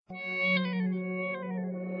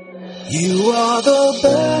You are the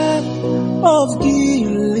bed of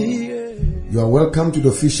Gilead. You are welcome to the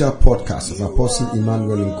official podcast of Apostle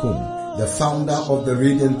Emmanuel Nkum, the founder of the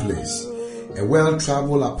Radiant Place, a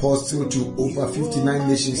well-traveled apostle to over 59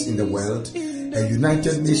 nations in the world, a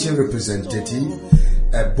United Nations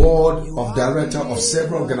representative, a board of director of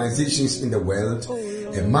several organizations in the world,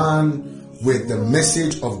 a man with the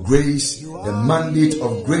message of grace, the mandate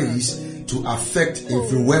of grace to affect,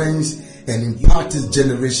 influence, and impart his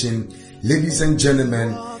generation. Ladies and gentlemen,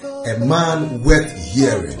 a man worth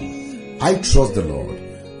hearing. I trust the Lord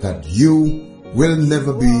that you will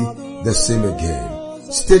never be the same again.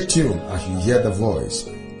 Stay tuned as you hear the voice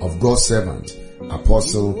of God's servant,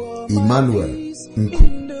 Apostle Emmanuel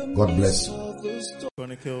Nkum. God bless you.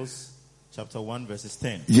 Chronicles chapter 1 verses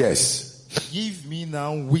 10. Yes. Give me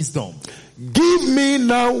now wisdom. Give me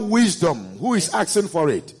now wisdom. Who is asking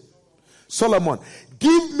for it? Solomon.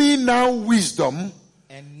 Give me now wisdom.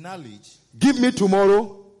 And knowledge. Give me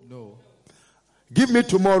tomorrow. No. Give me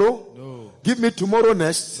tomorrow. No. Give me tomorrow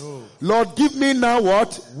next. No. Lord, give me now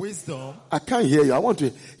what? Wisdom. I can't hear you. I want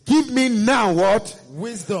to. Give me now what?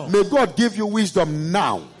 Wisdom. May God give you wisdom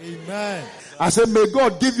now. Amen. I said, may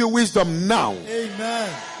God give you wisdom now.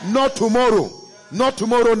 Amen. Not tomorrow. Not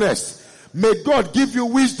tomorrow next. May God give you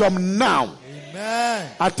wisdom now.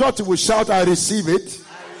 Amen. I thought you would shout, I receive it.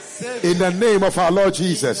 In the name of our Lord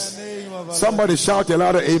Jesus. Somebody shout a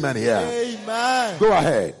louder amen here. Amen. Go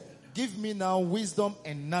ahead. Give me now wisdom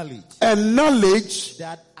and knowledge. And knowledge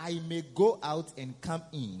that I may go out and come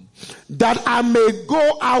in. That I may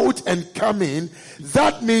go out and come in.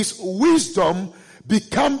 That means wisdom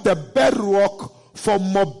become the bedrock for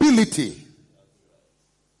mobility.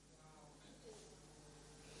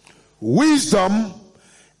 Wisdom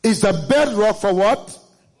is the bedrock for what?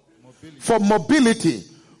 Mobility. For mobility.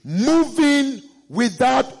 Moving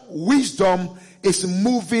without wisdom is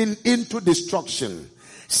moving into destruction.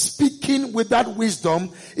 Speaking without wisdom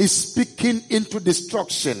is speaking into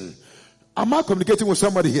destruction. Am I communicating with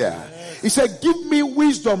somebody here? Yes. He said, give me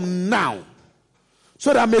wisdom now.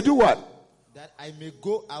 So that I may do what? That I may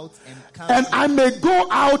go out and come and in. I may go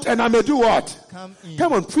out and I may do what? Come in.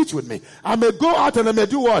 Come on, preach with me. I may go out and I may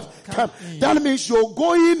do what? Come in. That means your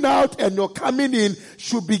going out and your coming in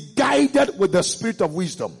should be guided with the spirit of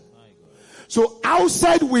wisdom. So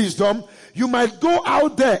outside wisdom, you might go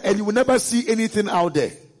out there and you will never see anything out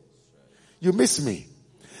there. You miss me.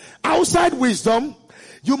 Outside wisdom,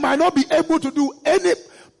 you might not be able to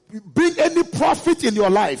bring any profit in your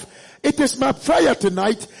life. It is my prayer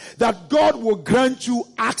tonight that God will grant you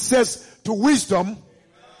access to wisdom.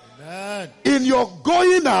 Amen. In your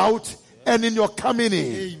going out and in your coming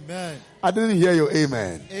in. Amen. I didn't hear you.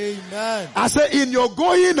 Amen. Amen. I said in your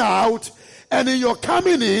going out and in your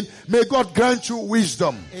coming in, may God grant you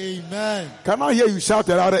wisdom. Amen. Can I hear you shout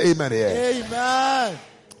a louder amen here? Amen.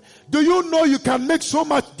 Do you know you can make so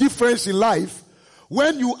much difference in life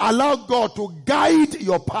when you allow God to guide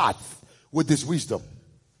your path with His wisdom?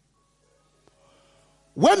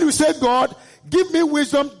 When you say, God, give me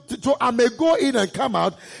wisdom so I may go in and come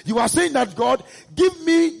out, you are saying that, God, give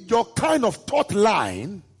me your kind of thought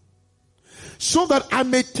line so that I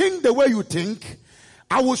may think the way you think.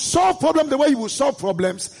 I will solve problems the way you will solve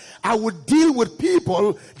problems. I will deal with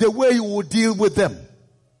people the way you will deal with them.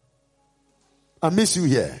 I miss you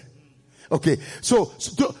here. Okay. So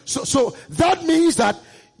that means that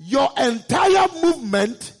your entire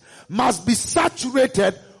movement must be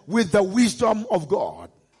saturated with the wisdom of God.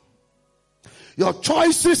 Your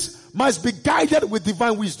choices must be guided with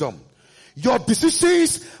divine wisdom. Your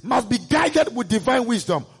decisions must be guided with divine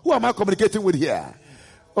wisdom. Who am I communicating with here?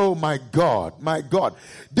 Oh my God, my God.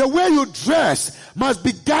 The way you dress must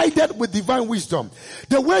be guided with divine wisdom.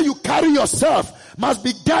 The way you carry yourself must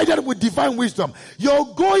be guided with divine wisdom.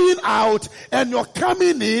 Your going out and your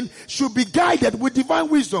coming in should be guided with divine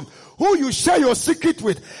wisdom. Who you share your secret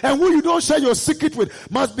with and who you don't share your secret with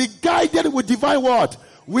must be guided with divine what?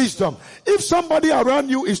 Wisdom. If somebody around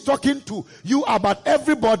you is talking to you about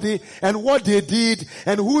everybody and what they did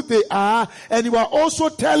and who they are, and you are also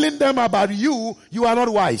telling them about you, you are not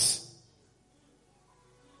wise.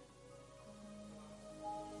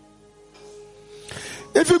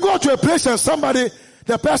 If you go to a place and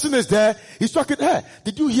the person is there, he's talking, hey,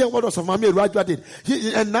 did you hear what Osofo Rajwa did?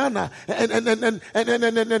 And Nana, and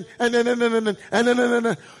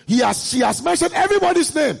she has mentioned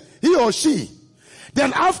everybody's name, he or she.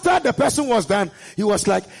 Then after the person was done, he was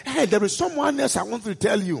like, hey, there is someone else I want to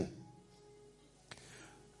tell you.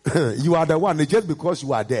 You are the one, just because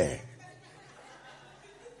you are there.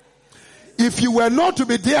 If you were not to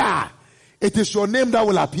be there, it is your name that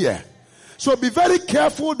will appear. So be very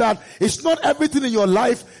careful that it's not everything in your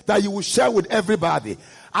life that you will share with everybody.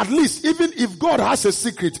 At least, even if God has a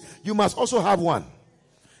secret, you must also have one.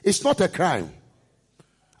 It's not a crime.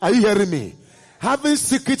 Are you hearing me? Having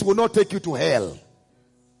secrets will not take you to hell.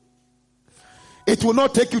 It will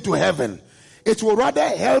not take you to heaven. It will rather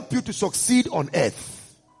help you to succeed on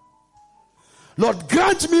earth. Lord,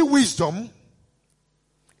 grant me wisdom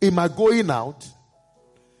in my going out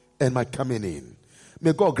and my coming in.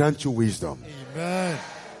 May God grant you wisdom. Amen.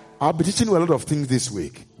 I'll be teaching you a lot of things this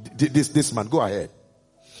week. This month. Go ahead.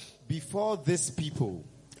 Before this people,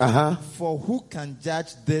 Uh-huh. for who can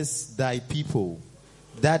judge this thy people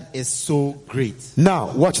that is so great?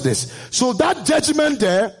 Now, watch this. So that judgment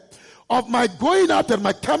there of my going out and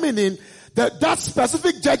my coming in, that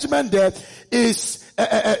specific judgment there is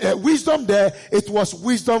wisdom there. It was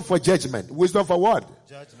wisdom for judgment. Wisdom for what?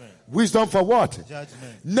 Judgment. Wisdom for what?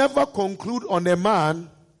 Judgment. Never conclude on a man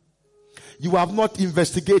you have not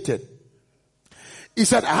investigated. He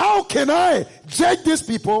said, how can I judge these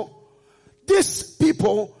people,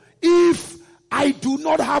 if I do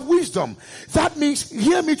not have wisdom? That means,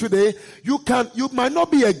 hear me today, you might not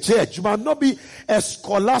be a judge, you might not be a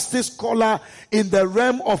scholastic scholar in the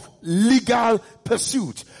realm of legal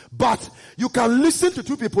pursuit, but you can listen to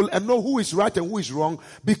two people and know who is right and who is wrong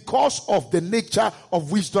because of the nature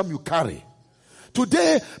of wisdom you carry.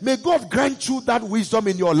 Today, may God grant you that wisdom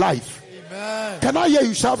in your life. Amen. Can I hear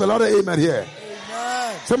you shout a lot of amen here?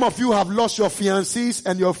 Amen. Some of you have lost your fiancés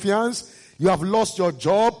and your fiancé. You have lost your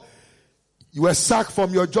job. You were sacked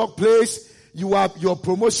from your job place. You have your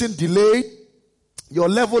promotion delayed. Your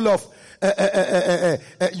level of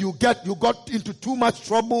you got into too much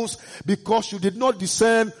troubles because you did not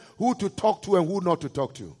discern who to talk to and who not to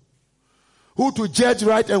talk to. Who to judge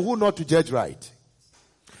right and who not to judge right.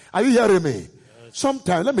 Are you hearing me?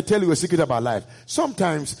 Sometimes, let me tell you a secret about life.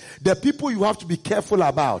 Sometimes the people you have to be careful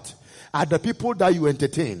about are the people that you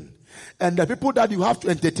entertain. And the people that you have to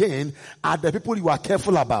entertain are the people you are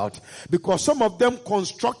careful about. Because some of them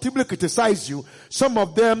constructively criticize you. Some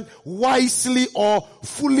of them wisely or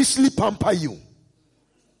foolishly pamper you.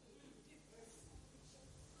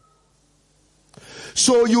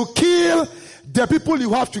 So you kill the people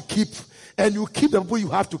you have to keep, and you keep the people you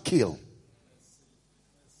have to kill.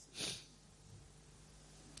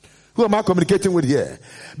 Who am I communicating with here?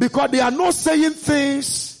 Because they are not saying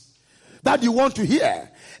things that you want to hear.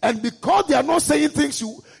 And because they are not saying things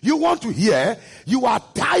you want to hear, you are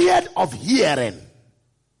tired of hearing.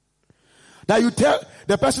 That you tell,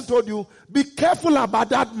 the person told you, be careful about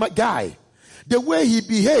that guy. The way he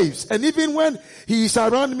behaves, and even when he is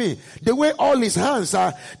around me, the way all his hands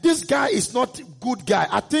are, this guy is not a good guy.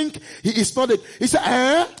 I think he is not he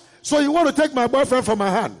said, so you want to take my boyfriend from my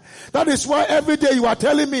hand? That is why every day you are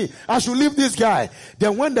telling me I should leave this guy.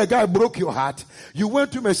 Then when the guy broke your heart, you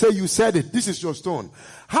went to him and said, you said it, this is your stone.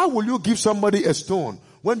 How will you give somebody a stone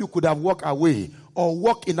when you could have walked away or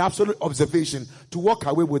walk in absolute observation to walk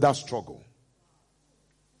away without struggle?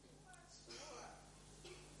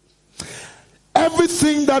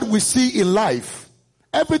 Everything that we see in life,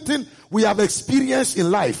 everything we have experienced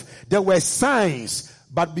in life, there were signs.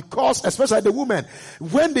 But because, especially the women,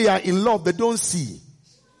 when they are in love, they don't see.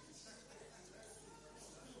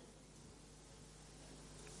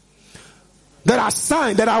 There are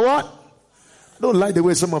signs that are what? I don't like the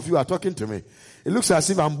way some of you are talking to me. It looks as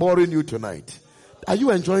if I'm boring you tonight. Are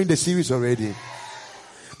you enjoying the series already?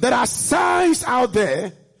 There are signs out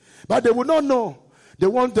there, but they will not know. They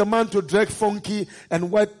want the man to dress funky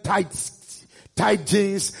and wear tight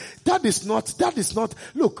jeans. That is not,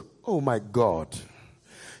 look, oh my God.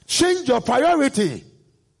 Change your priority.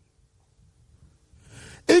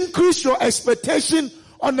 Increase your expectation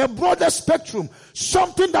on a broader spectrum.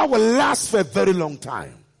 Something that will last for a very long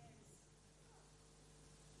time.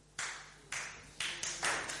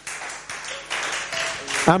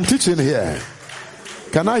 I'm teaching here.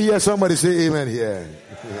 Can I hear somebody say amen here?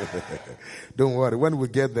 Don't worry. When we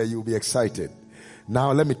get there, you'll be excited.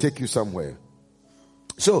 Now let me take you somewhere.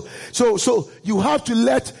 So you have to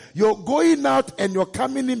let your going out and your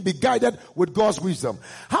coming in be guided with God's wisdom.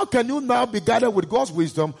 How can you now be guided with God's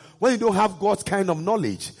wisdom when you don't have God's kind of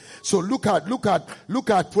knowledge? So look at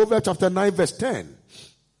Proverbs chapter 9 verse 10.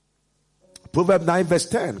 Proverbs 9 verse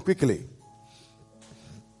 10, quickly.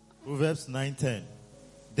 Proverbs 9:10.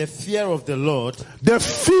 The fear of the Lord. The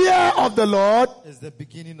fear of the Lord is the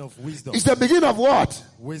beginning of wisdom. Is the beginning of what?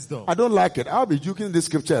 Wisdom. I don't like it. I'll be joking this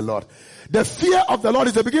scripture a lot. The fear of the Lord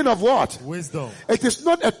is the beginning of what? Wisdom. It is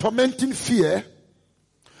not a tormenting fear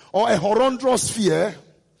or a horrendous fear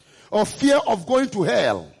or fear of going to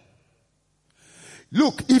hell.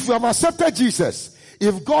 Look, if you have accepted Jesus,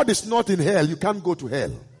 If God is not in hell, you can't go to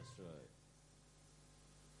hell.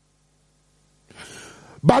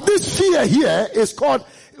 But this fear here is called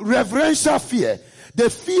reverential fear. The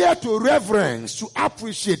fear to reverence, to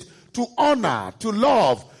appreciate, to honor, to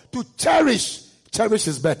love, to cherish. Cherish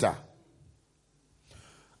is better.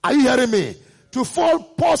 Are you hearing me? To fall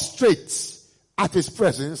prostrate at his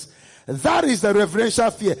presence. That is the reverential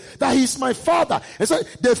fear. That he is my father. And so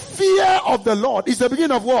the fear of the Lord is the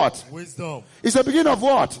beginning of what? Wisdom. It's the beginning of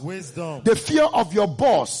what? Wisdom. The fear of your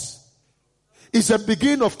boss is the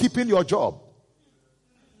beginning of keeping your job.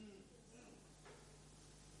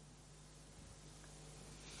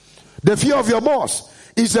 The fear of your boss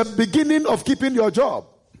is the beginning of keeping your job.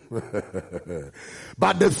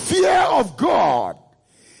 But the fear of God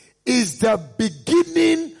is the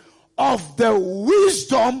beginning of the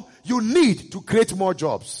wisdom you need to create more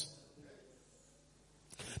jobs.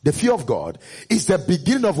 The fear of God is the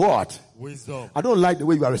beginning of what? Wisdom. I don't like the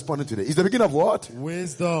way you are responding today. It's the beginning of what?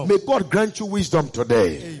 Wisdom. May God grant you wisdom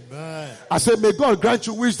today. Amen. I said, may God grant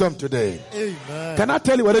you wisdom today. Amen. Can I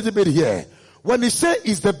tell you a little bit here? When he say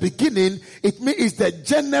is the beginning, it means it's the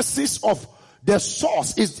genesis of the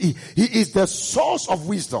source. He is the source of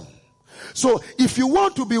wisdom. So if you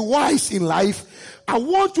want to be wise in life, I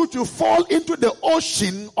want you to fall into the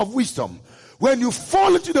ocean of wisdom. When you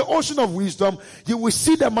fall into the ocean of wisdom, you will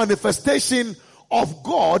see the manifestation of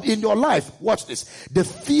God in your life. Watch this. The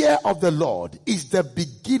fear of the Lord is the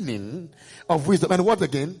beginning of wisdom. And what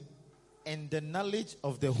again? And the knowledge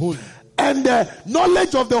of the Holy. And the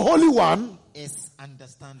knowledge of the Holy One is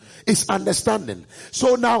understanding. Is understanding.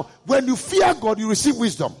 So now, when you fear God, you receive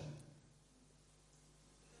wisdom.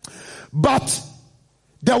 But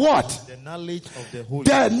the what? The knowledge of the Holy.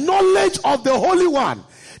 The knowledge of the Holy One.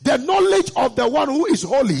 The knowledge of the one who is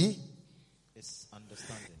holy is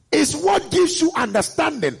understanding. Is what gives you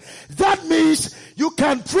understanding. That means you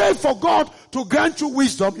can pray for God to grant you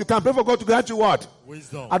wisdom. You can pray for God to grant you what?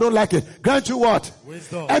 Wisdom. I don't like it. Grant you what?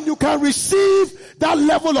 Wisdom. And you can receive that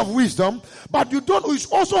level of wisdom, but you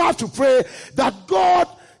also have to pray that God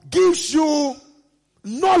gives you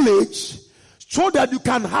knowledge so that you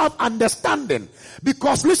can have understanding.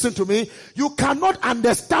 Because listen to me, you cannot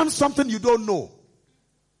understand something you don't know.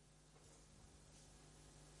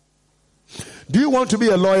 Do you want to be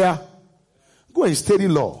a lawyer? Go and study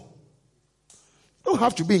law. You don't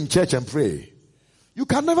have to be in church and pray. You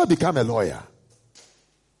can never become a lawyer.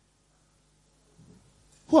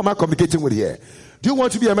 Who am I communicating with here? Do you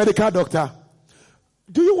want to be a medical doctor?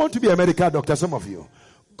 Do you want to be a medical doctor, some of you?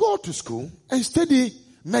 Go to school and study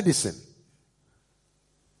medicine.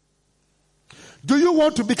 Do you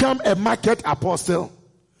want to become a market apostle?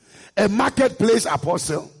 A marketplace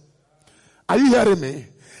apostle? Are you hearing me?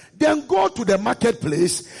 Then go to the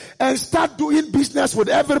marketplace and start doing business with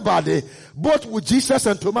everybody, both with Jesus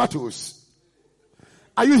and tomatoes.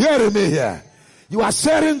 Are you hearing me here? You are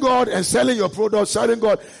serving God and selling your product, serving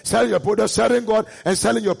God, selling your product, serving God and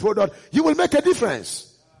selling your product. You will make a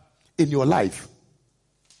difference in your life.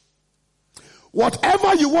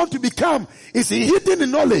 Whatever you want to become is hidden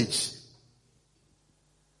in knowledge.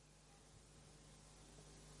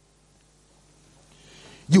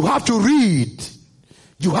 You have to read.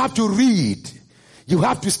 You have to read. You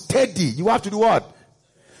have to study. You have to do what?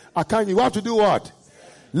 You have to do what?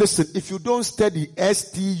 Listen, if you don't study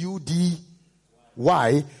study,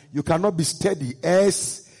 you cannot be steady.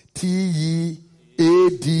 steady.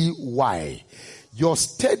 Your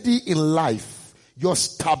steady in life, your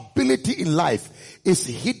stability in life is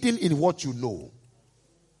hidden in what you know.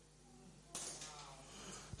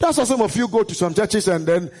 That's why some of you go to some churches and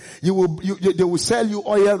then they will sell you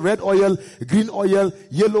oil, red oil, green oil,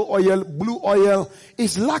 yellow oil, blue oil.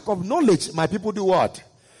 It's lack of knowledge. My people do what?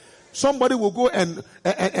 Somebody will go and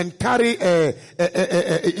carry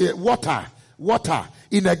water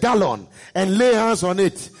in a gallon and lay hands on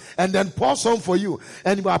it and then pour some for you.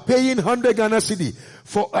 And you are paying 100 Ghana cedi.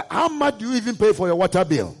 For how much do you even pay for your water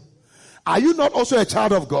bill? Are you not also a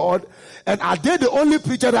child of God? And are they the only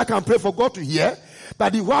preacher that can pray for God to hear?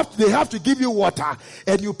 But they have to give you water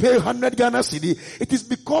and you pay 100 Ghana cedi. It is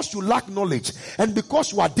because you lack knowledge and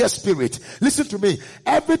because you are desperate. Listen to me.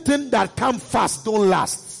 Everything that comes fast don't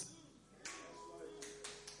last.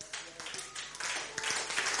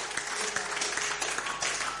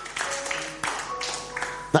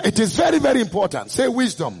 Now it is very, very important. Say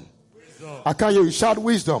wisdom. I can't hear you. Shout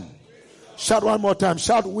wisdom. Shout one more time.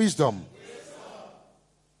 Shout wisdom.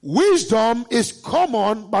 Wisdom is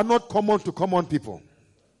common, but not common to common people.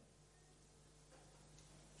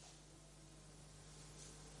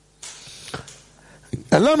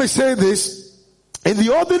 And let me say this. In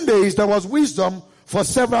the olden days, there was wisdom for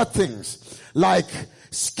several things. like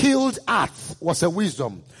skilled art was a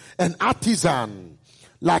wisdom. An artisan,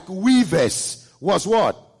 like weavers, was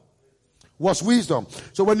what? Was wisdom.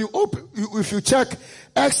 So when you open, if you check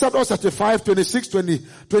Exodus 35, 26,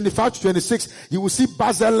 25 to 26, you will see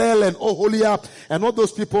Bezalel and Oholiab and all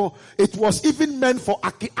those people. It was even meant for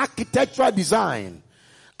architectural design.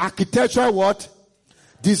 Architectural what?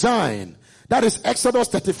 Design. That is Exodus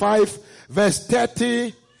 35 verse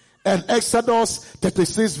 30 and Exodus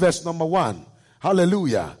 36 verse number 1.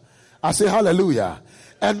 Hallelujah. I say hallelujah.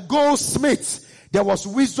 And goldsmiths. There was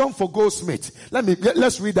wisdom for goldsmiths.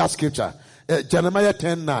 Let's read that scripture. Jeremiah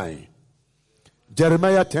 10:9.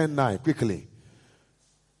 Jeremiah 10:9. Quickly.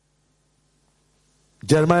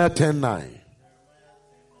 Jeremiah 10:9.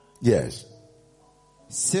 Yes.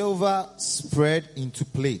 Silver spread into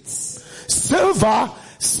plates. Silver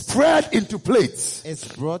spread into plates. Is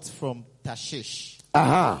brought from Tarshish.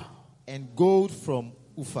 Uh-huh. And gold from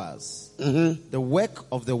Uphaz. Mm-hmm. The work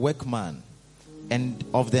of the workman and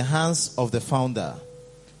of the hands of the founder.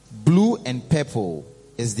 Blue and purple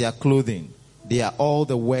is their clothing. They are all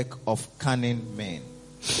the work of cunning men.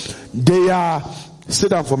 They are,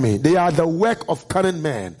 sit down for me. They are the work of cunning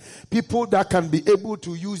men. People that can be able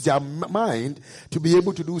to use their mind to be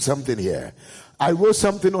able to do something here. I wrote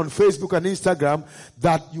something on Facebook and Instagram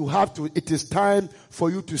that you have to, it is time for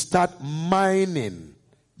you to start mining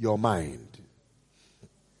your mind.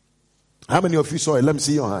 How many of you saw it? Let me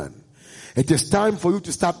see your hand. It is time for you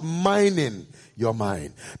to start mining your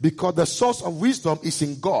mind. Because the source of wisdom is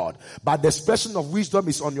in God, but the expression of wisdom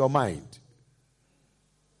is on your mind.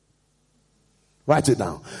 Write it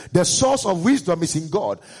down. The source of wisdom is in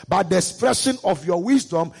God, but the expression of your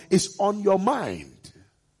wisdom is on your mind.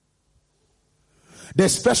 The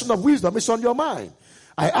expression of wisdom is on your mind.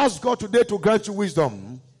 I ask God today to grant you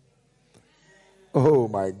wisdom. Oh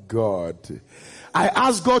my God. I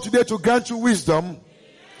ask God today to grant you wisdom.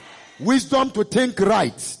 Wisdom to think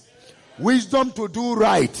right. Wisdom to do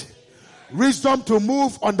right. Wisdom to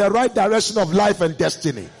move on the right direction of life and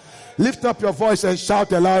destiny. Lift up your voice and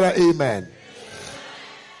shout a louder amen.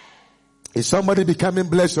 Is somebody becoming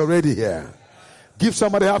blessed already here? Give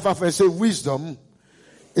somebody half and say, wisdom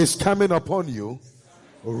is coming upon you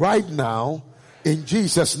right now in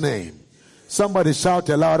Jesus' name. Somebody shout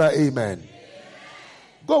a louder amen.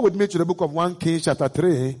 Go with me to the book of 1 Kings chapter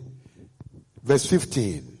 3 verse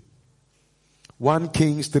 15. 1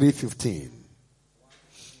 Kings 3:15.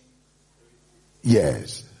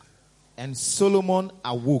 Yes. And Solomon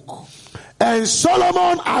awoke. And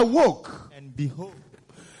Solomon awoke.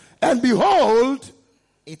 And behold,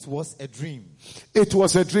 it was a dream. It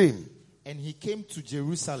was a dream. And he came to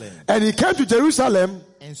Jerusalem. And he came to Jerusalem.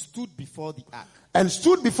 And stood before the ark. And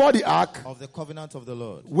stood before the ark. Of the covenant of the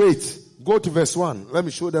Lord. Wait. Go to verse 1. Let me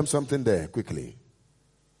show them something there quickly.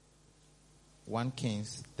 1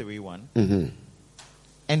 Kings 3:1. Mm-hmm.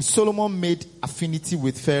 And Solomon made affinity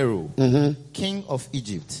with Pharaoh, king of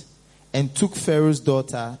Egypt, and took Pharaoh's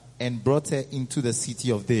daughter and brought her into the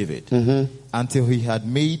city of David, until he had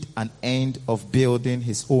made an end of building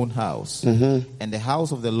his own house, and the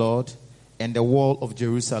house of the Lord and the wall of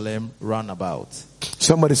Jerusalem round about.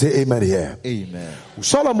 Somebody say amen here. Amen.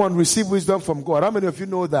 Solomon received wisdom from God. How many of you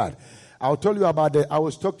know that? I will talk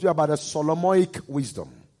to you about the Solomonic wisdom.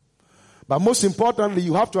 But most importantly,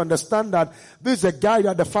 you have to understand that this is a guy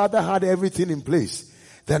that the father had everything in place.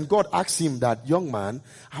 Then God asked him that, young man,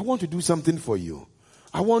 I want to do something for you.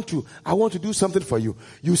 I want to do something for you.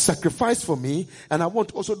 You sacrificed for me, and I want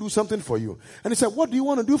to also do something for you. And he said, what do you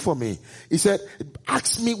want to do for me? He said,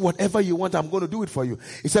 ask me whatever you want, I'm going to do it for you.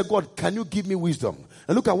 He said, God, can you give me wisdom?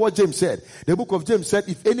 And look at what James said. The book of James said,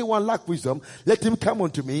 if anyone lack wisdom, let him come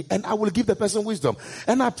unto me, and I will give the person wisdom.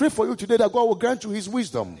 And I pray for you today that God will grant you his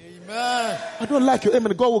wisdom. Amen. I don't like you.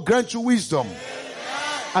 Amen. God will grant you wisdom. Amen.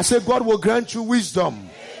 I say God will grant you wisdom. Amen.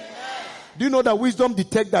 Do you know that wisdom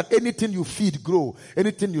detects that anything you feed grow,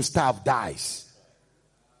 anything you starve dies?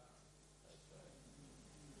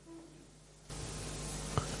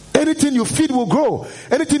 Anything you feed will grow,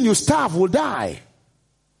 anything you starve will die.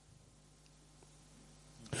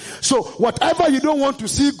 So whatever you don't want to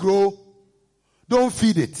see grow, don't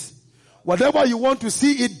feed it. Whatever you want to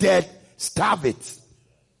see it dead, starve it.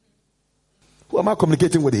 Who am I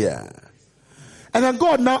communicating with here? And then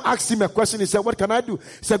God now asked him a question. He said, what can I do?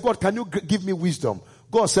 He said, God, can you give me wisdom?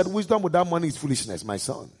 God said, wisdom without money is foolishness, my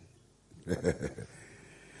son.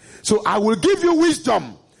 So I will give you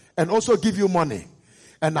wisdom and also give you money.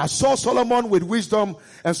 And I saw Solomon with wisdom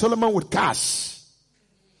and Solomon with cash.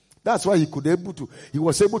 That's why he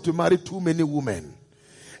was able to marry too many women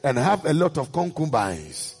and have a lot of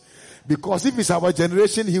concubines. Because if it's our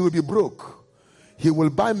generation, he will be broke. He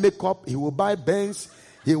will buy makeup. He will buy bands.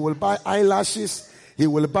 He will buy eyelashes. He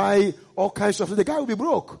will buy all kinds of things. The guy will be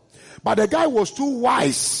broke. But the guy was too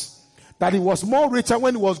wise that he was more richer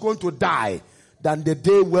when he was going to die than the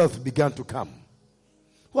day wealth began to come.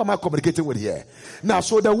 Who am I communicating with here? Now,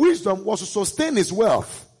 so the wisdom was to sustain his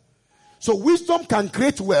wealth. So wisdom can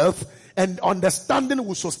create wealth, and understanding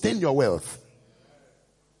will sustain your wealth.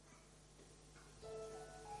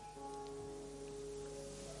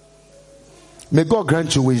 May God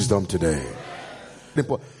grant you wisdom today.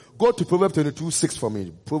 Go to Proverbs 22:6 for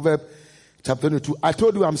me. Proverbs chapter 22. I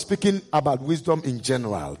told you I'm speaking about wisdom in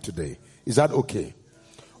general today. Is that okay?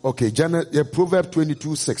 Okay, Proverbs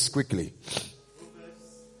 22:6 quickly.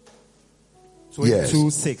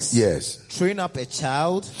 22:6. Yes. Train up a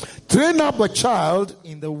child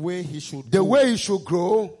in the way he should the way he should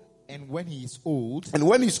grow, and when he is old,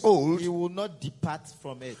 he will not depart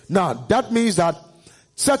from it. Now, that means that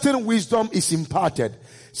certain wisdom is imparted.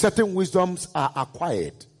 Certain wisdoms are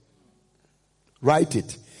acquired. Write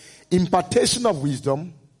it. Impartation of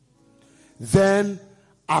wisdom, then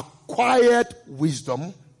acquired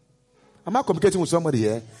wisdom. Am I communicating with somebody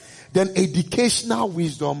here? Then educational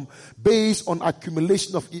wisdom based on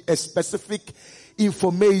accumulation of a specific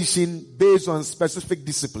information based on specific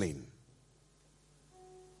discipline.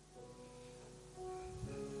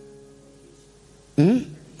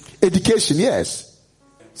 Education, yes.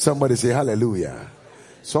 Somebody say hallelujah.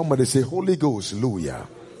 Somebody say Holy Ghost, hallelujah.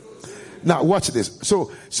 Now watch this.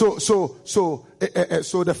 So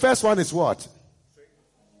the first one is what?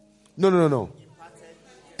 No.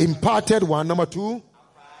 Imparted one. Number 2,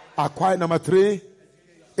 acquired. Number 3,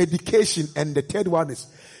 education. And the third one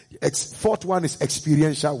fourth one is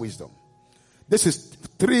experiential wisdom. This is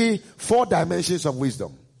 4 dimensions of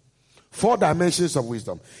wisdom. 4 dimensions of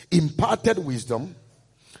wisdom. Imparted wisdom,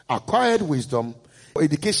 acquired wisdom,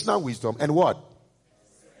 educational wisdom, and what?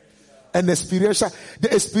 And experiential.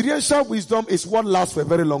 The experiential wisdom is what lasts for a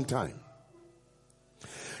very long time.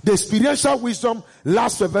 The experiential wisdom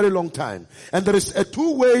lasts for a very long time. And there is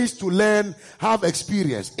 2 ways to learn, have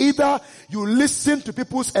experience. Either you listen to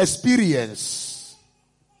people's experience,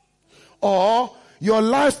 or your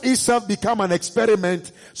life itself become an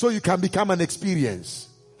experiment so you can become an experience.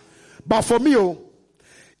 But for me,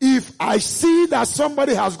 if I see that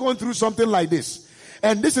somebody has gone through something like this,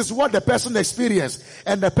 and this is what the person experienced,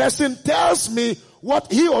 and the person tells me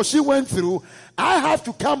what he or she went through, I have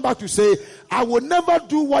to come back to say, I will never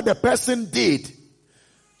do what the person did,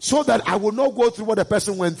 so that I will not go through what the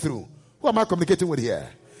person went through. Who am I communicating with here?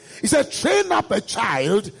 He said, train up a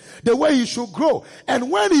child the way he should grow.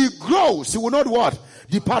 And when he grows, he will not what?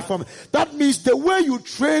 Depart from it. That means the way you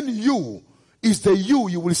train you is the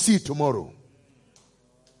you will see tomorrow.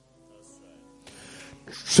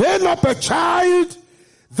 Train up a child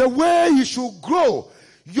the way he should grow.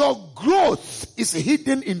 Your growth is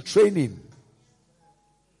hidden in training.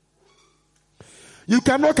 You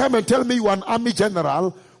cannot come and tell me you are an army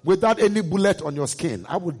general without any bullet on your skin.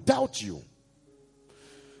 I will doubt you.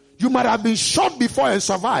 You might have been shot before and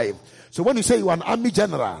survived. So when you say you are an army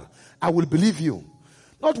general, I will believe you.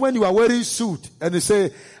 Not when you are wearing suit and you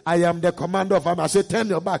say, I am the commander of army. I say, turn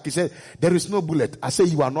your back. He said, there is no bullet. I say,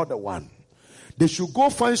 you are not the one. They should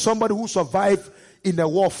go find somebody who survived in the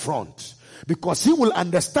war front, because he will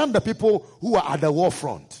understand the people who are at the war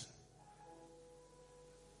front.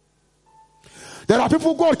 There are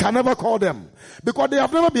people God can never call them because they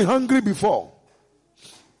have never been hungry before.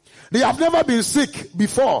 They have never been sick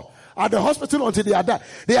before at the hospital until they are dead.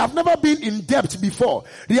 They have never been in debt before.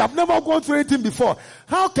 They have never gone through anything before.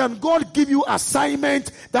 How can God give you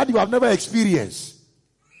assignment that you have never experienced?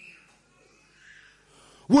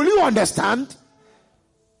 Will you understand?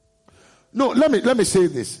 No, let me say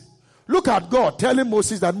this. Look at God telling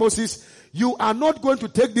Moses that, Moses, you are not going to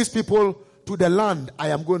take these people to the land I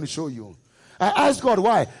am going to show you. I asked God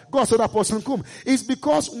why. God said, Apostle Nkum, it's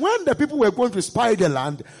because when the people were going to spy the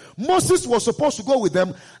land, Moses was supposed to go with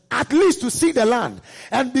them at least to see the land.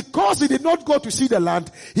 And because he did not go to see the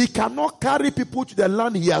land, he cannot carry people to the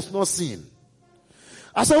land he has not seen.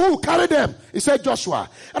 I said, who carried them? He said, Joshua.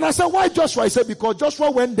 And I said, why Joshua? He said, because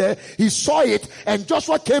Joshua went there, he saw it, and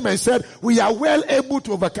Joshua came and said, we are well able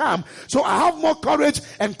to overcome. So I have more courage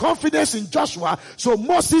and confidence in Joshua. So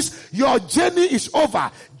Moses, your journey is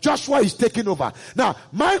over. Joshua is taking over. Now,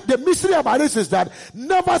 the mystery about this is that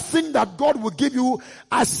never think that God will give you,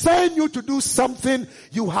 assign you to do something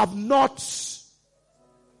you have not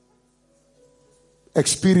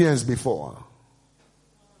experienced before.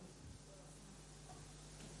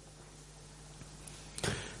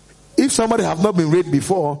 If somebody have not been raped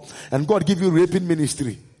before, and God give you raping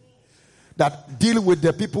ministry that deal with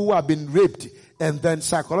the people who have been raped and then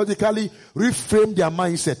psychologically reframe their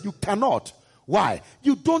mindset. You cannot. Why?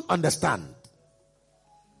 You don't understand.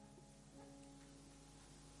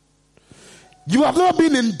 You have never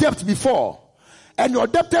been in debt before, and your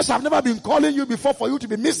debtors have never been calling you before for you to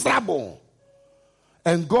be miserable.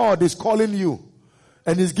 And God is calling you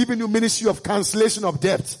and is giving you ministry of cancellation of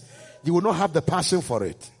debt. You will not have the passion for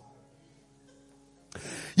it.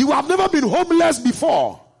 You have never been homeless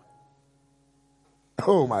before.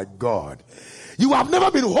 Oh my God. You have never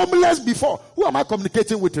been homeless before. Who am I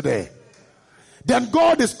communicating with today? Then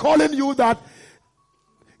God is calling you that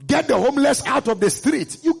get the homeless out of the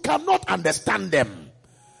street. You cannot understand them.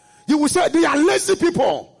 You will say they are lazy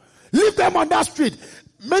people. Leave them on that street.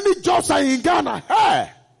 Many jobs are in Ghana. Hey,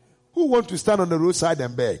 who want to stand on the roadside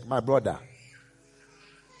and beg? My brother.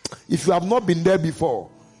 If you have not been there before,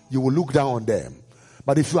 you will look down on them.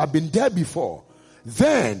 But if you have been there before,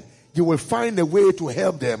 then you will find a way to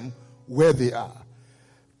help them where they are.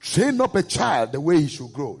 Train up a child the way he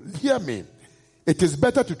should grow. Hear me. It is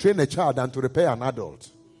better to train a child than to repair an adult.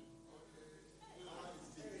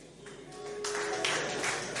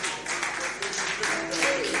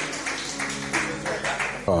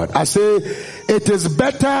 I say it is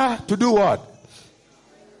better to do what?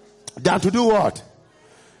 Than to do what?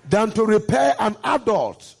 Than to repair an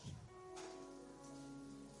adult.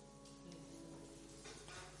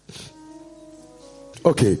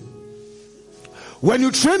 Okay. When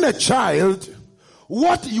you train a child,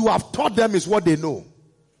 what you have taught them is what they know.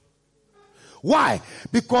 Why?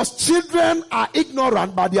 Because children are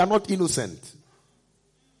ignorant, but they are not innocent.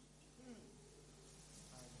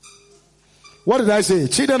 What did I say?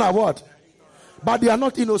 Children are what? But they are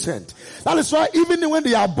not innocent. That is why even when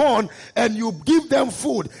they are born and you give them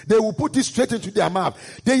food, they will put it straight into their mouth.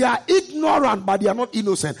 They are ignorant, but they are not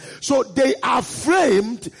innocent. So they are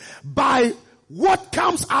framed by what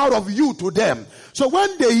comes out of you to them. So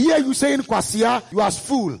when they hear you saying kwasia, you are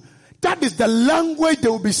fool, that is the language they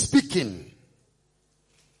will be speaking.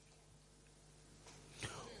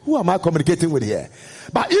 Who am I communicating with here?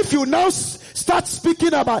 But if you now start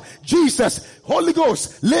speaking about Jesus, Holy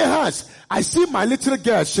Ghost, lay hands. I see my little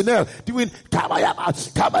girl, Chanel, doing kabayaba,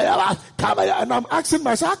 kabayaba, kabayaba. And I'm asking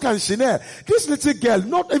myself, how can Chanel, this little girl,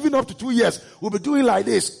 not even up to 2 years, will be doing like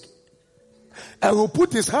this? And will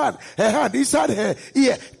put her hand inside her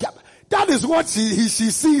ear. That is what she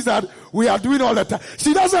sees that we are doing all the time.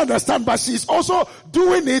 She doesn't understand, but she's also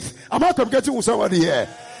doing it. Am I communicating with somebody here?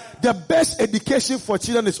 The best education for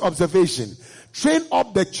children is observation. Train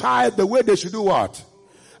up the child the way they should do what?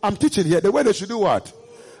 I'm teaching here. The way they should do what?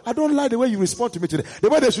 I don't like the way you respond to me today. The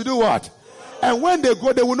way they should do what? And when they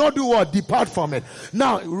go, they will not do what? Depart from it.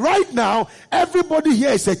 Now, right now, everybody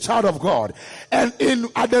here is a child of God. And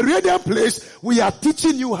at the Radiant Place, we are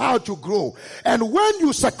teaching you how to grow. And when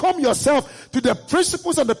you succumb yourself to the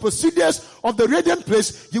principles and the procedures of the Radiant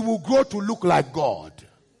Place, you will grow to look like God.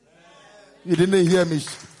 You didn't hear me.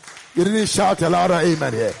 You didn't shout a louder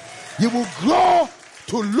amen here. You will grow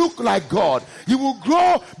to look like God. You will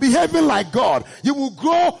grow behaving like God. You will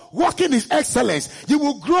grow walking in excellence. You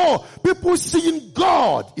will grow people seeing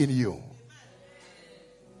God in you.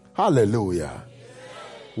 Hallelujah.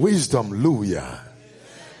 Wisdom, hallelujah.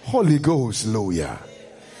 Holy Ghost, hallelujah.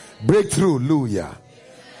 Breakthrough, hallelujah.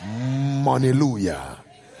 Money, hallelujah.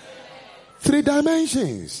 3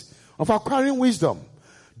 dimensions of acquiring wisdom.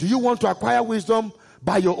 Do you want to acquire wisdom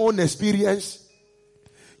by your own experience?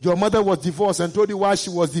 Your mother was divorced and told you why she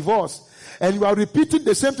was divorced. And you are repeating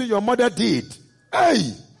the same thing your mother did.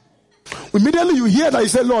 Hey! Immediately you hear that, you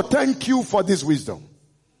say, Lord, thank you for this wisdom.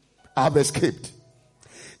 I have escaped.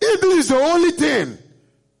 If this is the only thing,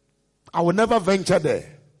 I will never venture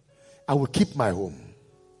there. I will keep my home.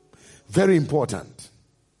 Very important.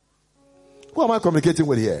 Who am I communicating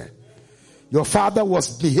with here? Your father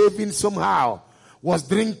was behaving somehow, was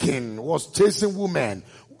drinking, was chasing women,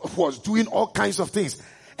 was doing all kinds of things.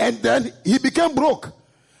 And then he became broke.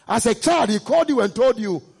 As a child, he called you and told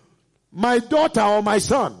you, my daughter or my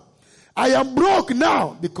son, I am broke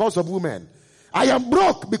now because of women. I am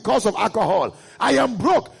broke because of alcohol. I am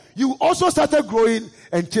broke. You also started growing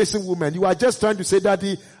and chasing women. You are just trying to say,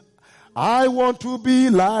 Daddy, I want to be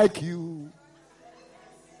like you.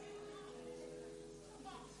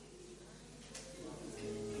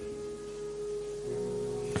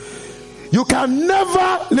 You can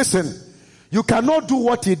never, listen, you cannot do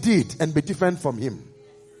what he did and be different from him.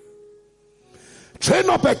 Train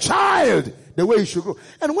up a child the way he should grow.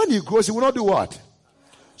 And when he grows, he will not do what?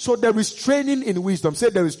 So there is training in wisdom. Say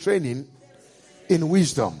there is training in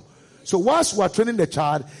wisdom. So whilst you are training the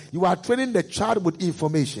child with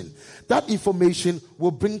information. That information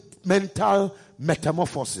will bring mental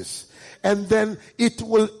metamorphosis. And then it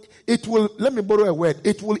will, let me borrow a word,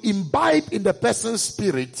 it will imbibe in the person's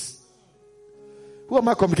spirit. Who am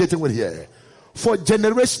I communicating with here? For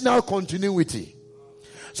generational continuity.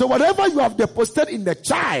 So whatever you have deposited in the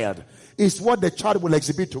child is what the child will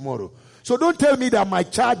exhibit tomorrow. So don't tell me that my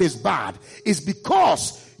child is bad. It's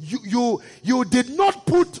because you did not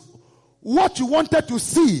put what you wanted to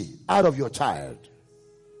see out of your child.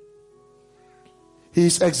 He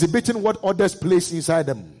is exhibiting what others place inside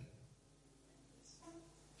them.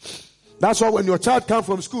 That's why when your child comes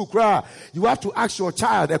from school, you have to ask your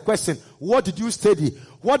child a question. What did you study?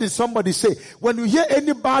 What did somebody say? When you hear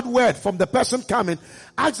any bad word from the person coming,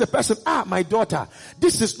 ask the person, my daughter,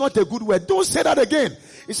 this is not a good word. Don't say that again.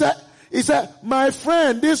 He said, my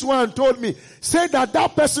friend, this one told me, say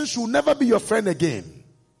that person should never be your friend again.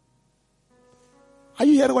 Are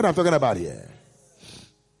you hearing what I'm talking about here?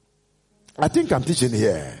 I think I'm teaching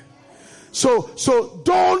here. So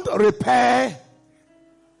don't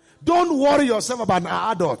worry yourself about an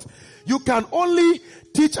adult. You can only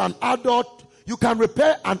teach an adult, you can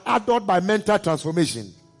repair an adult by mental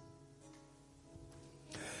transformation.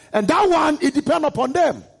 And that one, it depends upon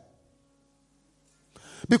them.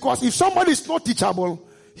 Because if somebody is not teachable,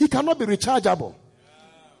 he cannot be rechargeable.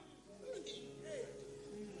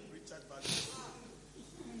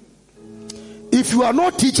 If you are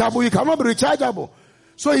not teachable, you cannot be rechargeable.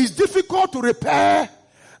 So it's difficult to repair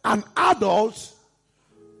an adult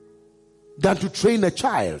than to train a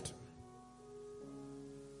child.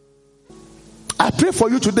 I pray for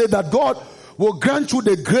you today that God will grant you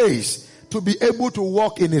the grace to be able to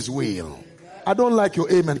walk in His will. I don't like your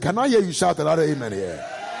amen. Can I hear you shout a lot of amen here?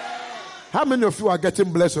 How many of you are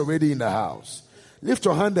getting blessed already in the house? Lift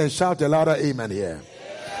your hand and shout a lot of amen here.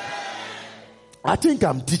 I think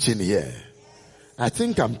I'm teaching here.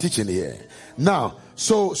 Now,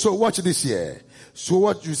 so watch this here. So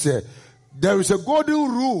what you say, there is a golden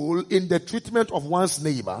rule in the treatment of one's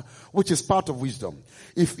neighbor, which is part of wisdom.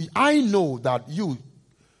 If I know that you,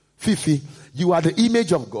 Fifi, you are the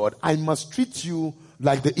image of God, I must treat you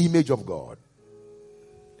like the image of God.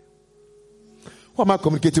 Who am I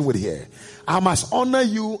communicating with here? I must honor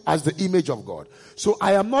you as the image of God. So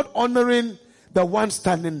I am not honoring the one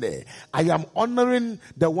standing there. I am honoring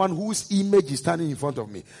the one whose image is standing in front of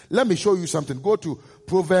me. Let me show you something. Go to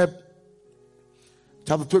Proverbs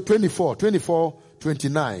chapter 24,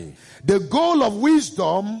 29. The goal of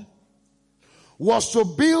wisdom was to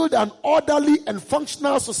build an orderly and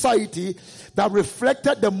functional society that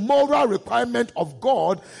reflected the moral requirement of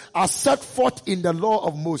God as set forth in the law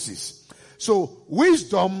of Moses. So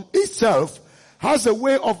wisdom itself has a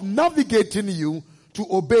way of navigating you to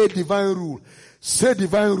obey divine rule. Say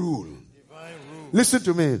divine rule. Divine rule. Listen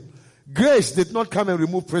to me. Grace did not come and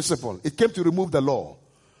remove principle. It came to remove the law.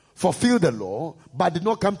 Fulfill the law, but did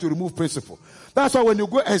not come to remove principle. That's why when you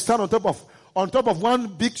go and stand on top of one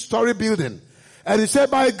big story building, and you say,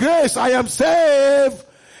 by grace I am saved,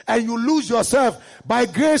 and you lose yourself, by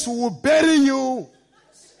grace we will bury you.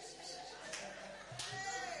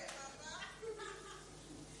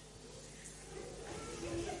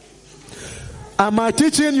 Am I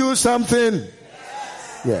teaching you something?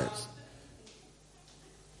 Yes.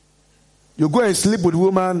 You go and sleep with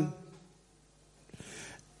woman.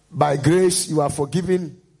 By grace you are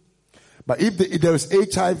forgiven. But if there is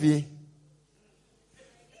HIV,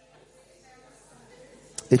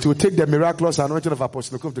 it will take the miraculous anointing of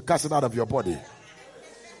Apostle Luke to cast it out of your body.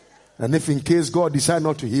 And if in case God decides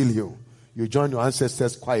not to heal you, you join your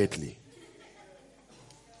ancestors quietly.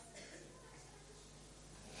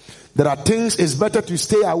 There are things it's better to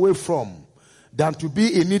stay away from than to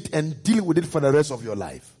be in it and deal with it for the rest of your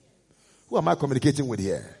life. Who am I communicating with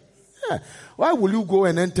here? Yeah. Why will you go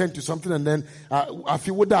and enter into something and then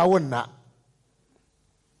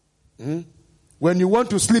when you want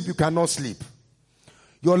to sleep, you cannot sleep.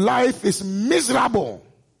 Your life is miserable.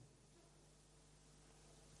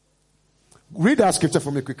 Read that scripture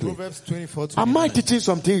for me quickly. Proverbs 24. Am I teaching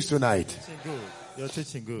some things tonight? You're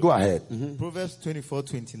teaching good. Go ahead. Proverbs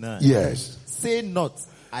 24:29. Yes. Say not,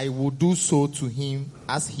 I will do so to him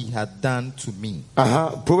as he had done to me.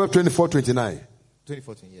 Proverbs 24:29.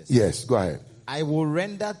 24:20, yes. Yes, go ahead. I will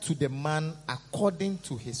render to the man according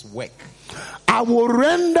to his work. I will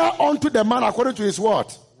render unto the man according to his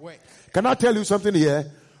what? Work. Can I tell you something here?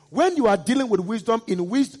 When you are dealing with wisdom,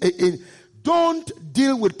 don't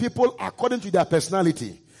deal with people according to their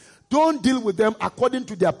personality. Don't deal with them according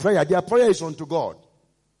to their prayer. Their prayer is unto God.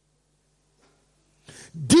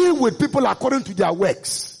 Deal with people according to their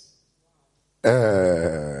works.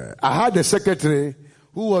 I had a secretary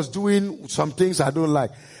who was doing some things I don't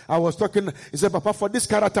like. I was talking, he said, Papa, for this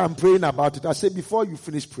character I'm praying about it. I said, before you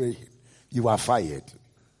finish praying, you are fired.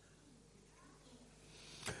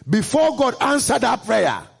 Before God answered that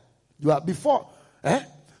prayer, you are before.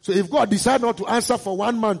 So if God decides not to answer for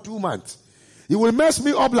 1 month, 2 months, He will mess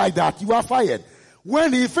me up like that. You are fired.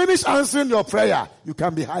 When He finishes answering your prayer, you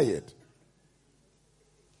can be hired.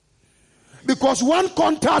 Because one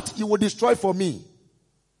contact He will destroy for me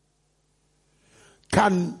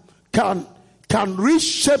can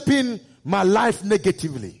reshaping my life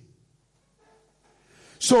negatively.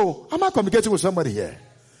 So, am I communicating with somebody here?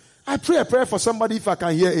 I pray a prayer for somebody, if I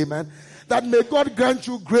can hear amen, that may God grant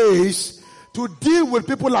you grace to deal with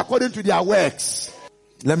people according to their works.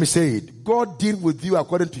 Let me say it. God deal with you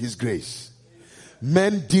according to His grace.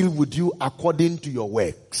 Men deal with you according to your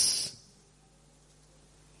works.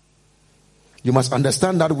 You must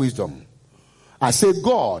understand that wisdom. I say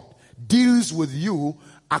God deals with you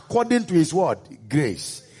according to His word,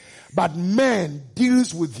 grace. But man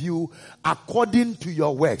deals with you according to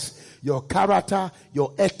your works. Your character,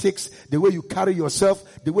 your ethics, the way you carry yourself,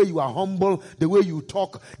 the way you are humble, the way you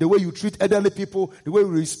talk, the way you treat elderly people, the way you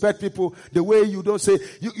respect people, the way you don't say,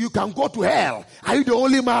 you can go to hell. Are you the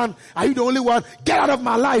only man? Are you the only one? Get out of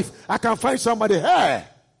my life. I can find somebody. Hey!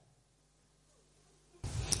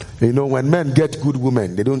 You know, when men get good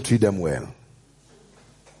women, they don't treat them well.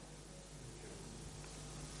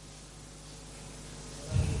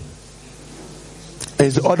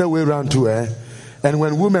 It's the other way around too, And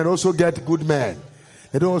when women also get good men,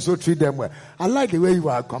 they don't also treat them well. I like the way you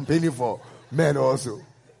are campaigning for men also.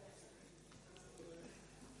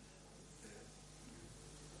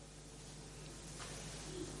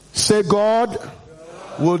 Say, God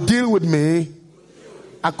will deal with me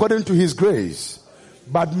according to His grace,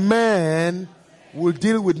 but man will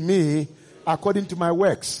deal with me according to my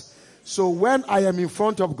works. So when I am in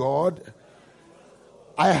front of God,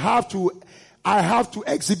 I have to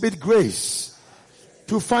exhibit grace,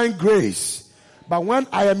 to find grace. But when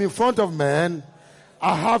I am in front of men,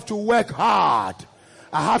 I have to work hard.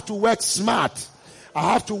 I have to work smart.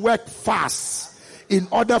 I have to work fast in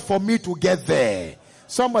order for me to get there.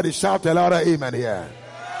 Somebody shout a louder amen here.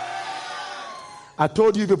 I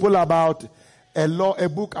told you people about a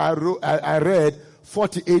book I read,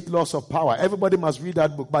 48 Laws of Power. Everybody must read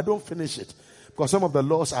that book, but don't finish it, because some of the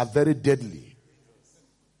laws are very deadly.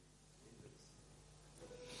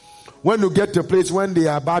 When you get to a place when they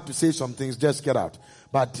are about to say some things, just get out.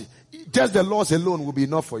 But just the laws alone will be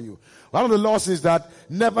enough for you. One of the laws is that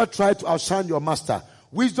never try to outshine your master.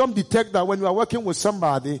 Wisdom detects that when you are working with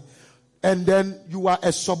somebody and then you are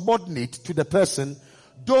a subordinate to the person,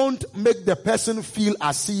 don't make the person feel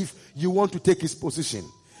as if you want to take his position.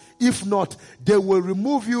 If not, they will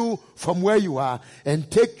remove you from where you are and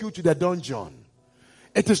take you to the dungeon.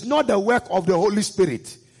 It is not the work of the Holy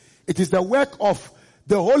Spirit. It is the work of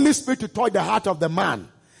the Holy Spirit to touch the heart of the man.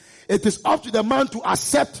 It is up to the man to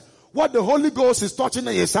accept what the Holy Ghost is touching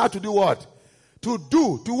in his heart to do what? To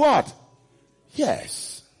what?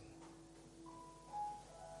 Yes.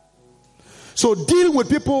 So deal with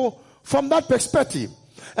people from that perspective.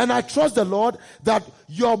 And I trust the Lord that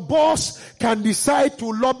your boss can decide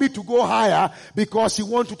to lobby to go higher because he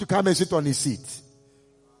wants you to come and sit on his seat.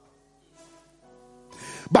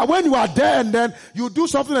 But when you are there and then you do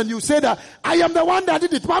something and you say that I am the one that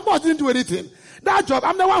did it. My boss didn't do anything. That job,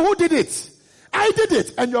 I'm the one who did it. I did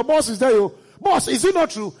it. And your boss is there. Boss, is it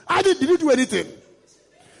not true? Did you do anything?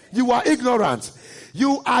 You are ignorant.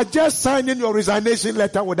 You are just signing your resignation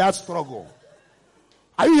letter without struggle.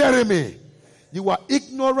 Are you hearing me? You are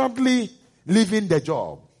ignorantly leaving the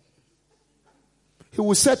job. He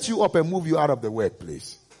will set you up and move you out of the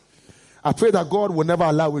workplace. I pray that God will never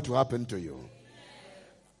allow it to happen to you.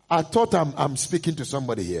 I thought I'm speaking to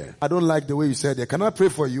somebody here. I don't like the way you said it. Can I pray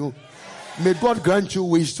for you? May God grant you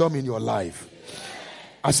wisdom in your life.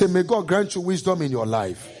 I say, may God grant you wisdom in your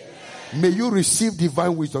life. May you receive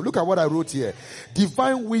divine wisdom. Look at what I wrote here.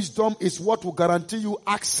 Divine wisdom is what will guarantee you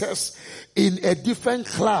access in a different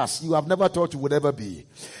class you have never thought you would ever be.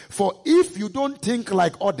 For if you don't think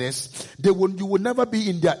like others, you will never be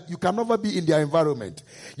in you can never be in their environment.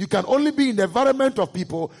 You can only be in the environment of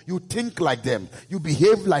people you think like them. You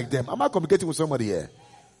behave like them. Am I communicating with somebody here?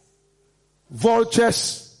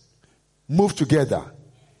 Vultures move together.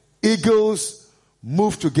 Eagles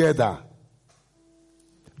move together.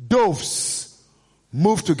 Doves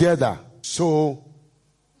move together. So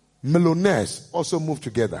millionaires also move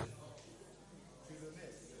together.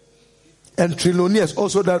 And trillionaires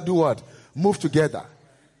also do what? Move together.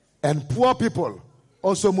 And poor people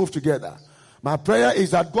also move together. My prayer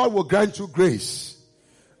is that God will grant you grace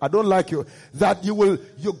I don't like you. That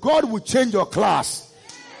God will change your class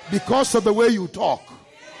because of the way you talk.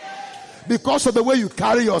 Because of the way you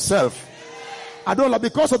carry yourself. I don't like,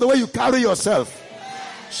 because of the way you carry yourself.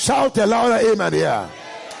 Shout a louder amen here.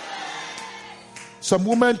 Some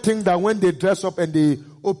women think that when they dress up and they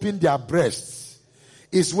open their breasts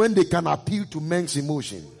is when they can appeal to men's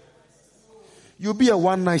emotion. You'll be a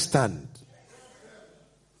one-night stand.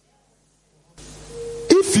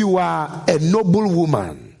 If you are a noble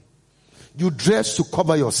woman, you dress to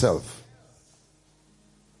cover yourself.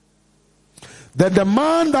 Then the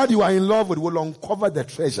man that you are in love with will uncover the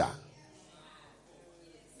treasure.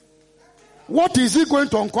 What is he going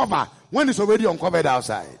to uncover when it's already uncovered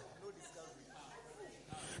outside?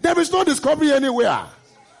 There is no discovery anywhere.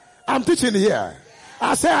 I'm teaching here.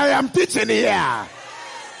 I say I am teaching here.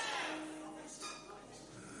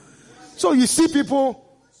 So you see people,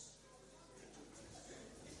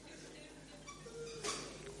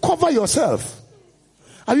 cover yourself.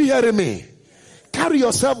 Are you hearing me? Carry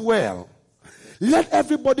yourself well. Let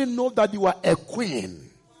everybody know that you are a queen.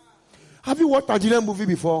 Have you watched Nigerian movie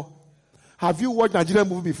before? Have you watched Nigerian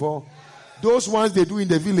movie before? Those ones they do in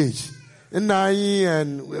the village. Nai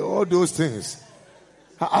and all those things.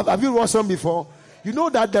 Have you watched them before? You know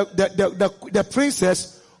that the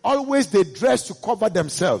princess always they dress to cover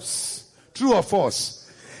themselves. True or false?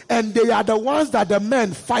 And they are the ones that the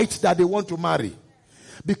men fight that they want to marry.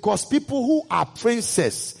 Because people who are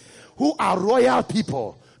princes, who are royal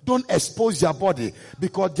people, don't expose their body.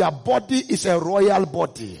 Because their body is a royal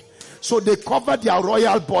body. So they cover their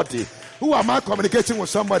royal body. Who am I communicating with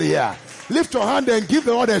somebody here? Lift your hand and give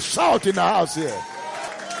the Lord a shout in the house here.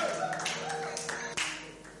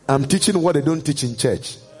 I'm teaching what they don't teach in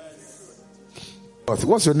church.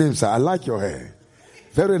 What's your name, sir? I like your hair.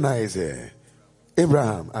 Very nice hair.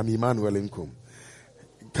 Abraham, I'm Emmanuel Nkum.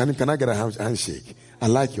 Can I get a handshake? I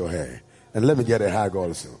like your hair. And let me get a hug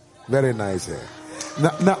also. Very nice hair.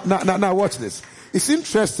 Now watch this. It's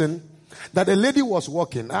interesting that a lady was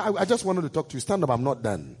walking. I just wanted to talk to you. Stand up, I'm not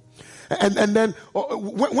done. And then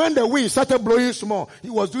when the wind started blowing small, he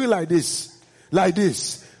was doing like this. Like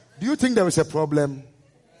this. Do you think there is a problem?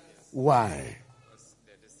 Why?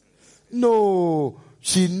 No.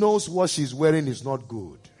 She knows what she's wearing is not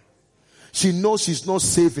good. She knows she's not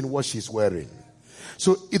safe in what she's wearing.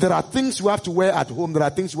 So if there are things you have to wear at home, there are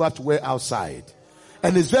things you have to wear outside.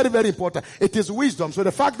 And it's very, very important. It is wisdom. So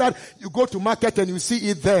the fact that you go to market and you see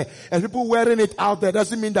it there and people wearing it out there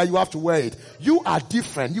doesn't mean that you have to wear it. You are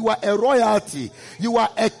different. You are a royalty. You are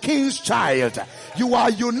a king's child. You are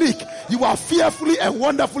unique. You are fearfully and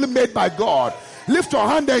wonderfully made by God. Lift your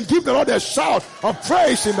hand and give the Lord a shout of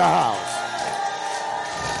praise in the house.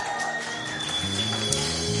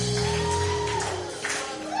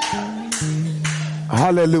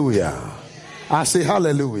 Hallelujah. I say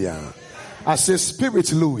hallelujah. I say spirit,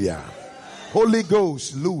 hallelujah. Holy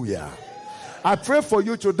Ghost, hallelujah. I pray for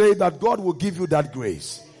you today that God will give you that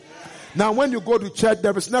grace. Now when you go to church,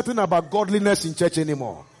 there is nothing about godliness in church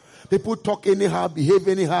anymore. People talk anyhow, behave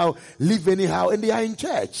anyhow, live anyhow, and they are in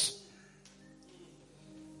church.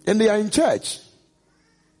 And they are in church.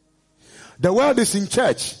 The world is in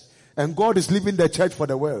church, and God is leaving the church for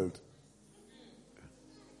the world.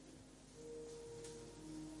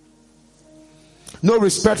 No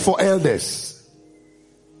respect for elders.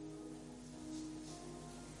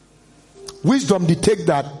 Wisdom dictates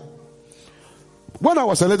that. When I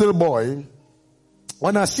was a little boy,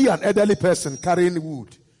 when I see an elderly person carrying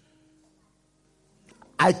wood,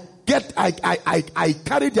 I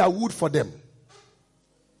carry their wood for them.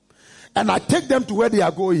 And I take them to where they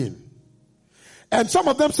are going. And some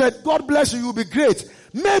of them said, God bless you, you'll be great.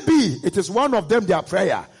 Maybe it is one of them, their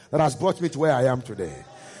prayer, that has brought me to where I am today.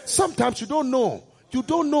 Sometimes you don't know. You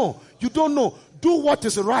don't know. You don't know. Do what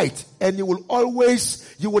is right and you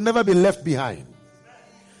will never be left behind.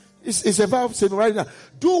 It's a verb saying right now.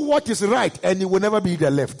 Do what is right and you will never be the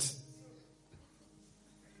left.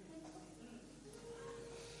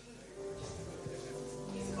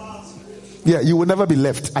 Yeah, you will never be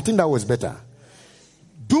left. I think that was better.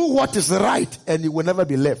 Do what is right and you will never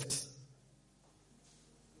be left.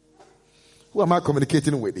 Who am I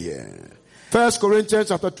communicating with here? 1 Corinthians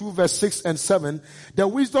chapter 2 verse 6 and 7. The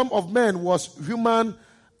wisdom of men was human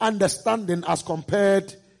understanding as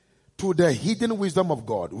compared to the hidden wisdom of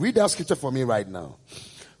God. Read that scripture for me right now.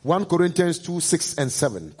 1 Corinthians 2, 6 and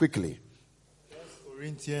 7. Quickly. 1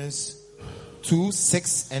 Corinthians 2,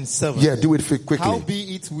 6 and 7. Yeah, do it quickly.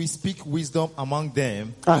 Howbeit we speak wisdom among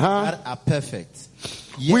them Uh-huh. that are perfect.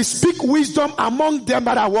 We speak wisdom among them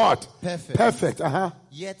that are what? Perfect. Perfect. Uh-huh.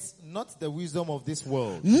 Yet not the wisdom of this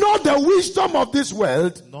world, not the wisdom of this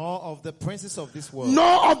world, nor of the princes of this world,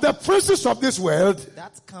 nor of the princes of this world,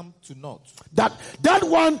 that come to naught. that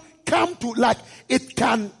one come to, like, it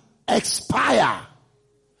can expire.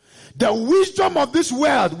 The wisdom of this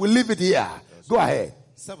world, we leave it here. Go ahead.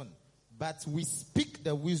 7. But we speak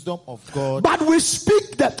the wisdom of God. But we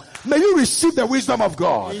speak that, may you receive the wisdom of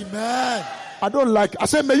God. Amen. I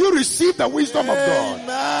said, may you receive the wisdom of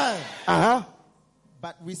God. Amen.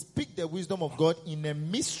 But we speak the wisdom of God in a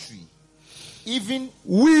mystery. Even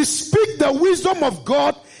we speak the wisdom of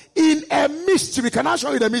God in a mystery. Can I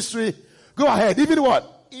show you the mystery? Go ahead. Even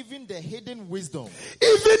what? Even the hidden wisdom.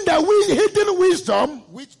 Even the hidden wisdom.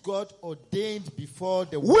 Which God ordained before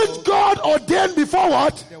the world. Which God ordained before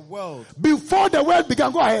what? The world. Before the world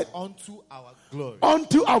began. Go ahead. Unto our glory.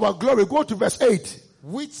 Unto our glory. Go to verse 8.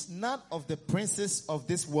 Which none of the princes of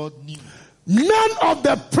this world knew. None of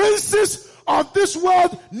the princes of this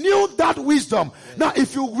world knew that wisdom. Yes. Now,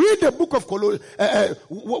 if you read the book of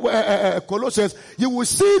Colossians, you will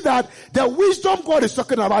see that the wisdom God is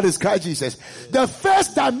talking about is Christ Jesus. Yes. The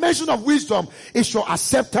first dimension of wisdom is your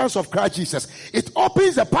acceptance of Christ Jesus. It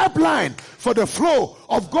opens the pipeline for the flow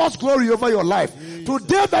of God's glory over your life. Yes.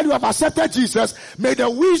 Today that you have accepted Jesus, may the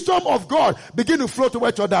wisdom of God begin to flow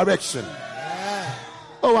towards your direction. Yes.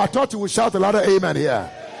 Oh, I thought you would shout a louder amen here.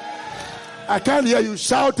 I can't hear you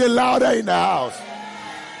shouting louder in the house.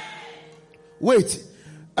 Wait.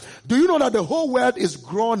 Do you know that the whole world is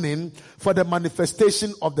groaning for the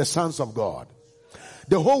manifestation of the sons of God?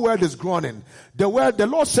 The whole world is groaning. The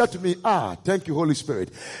Lord said to me, thank you, Holy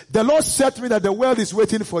Spirit. The Lord said to me that the world is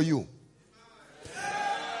waiting for you.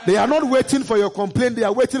 They are not waiting for your complaint. They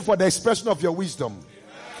are waiting for the expression of your wisdom.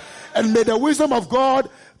 And may the wisdom of God,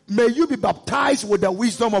 may you be baptized with the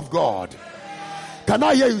wisdom of God. Can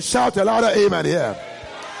I hear you shout a louder amen here?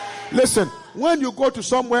 Listen, when you go to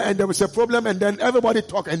somewhere and there is a problem and then everybody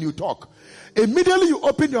talk and you talk, immediately you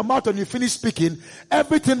open your mouth and you finish speaking,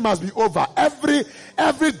 everything must be over.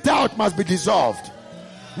 Every doubt must be dissolved.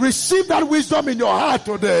 Receive that wisdom in your heart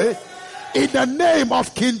today in the name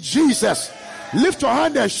of King Jesus. Lift your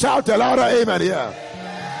hand and shout a louder amen here.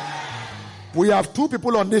 We have two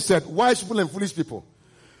people on this set, wise people and foolish people.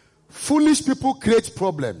 Foolish people create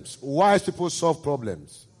problems. Wise people solve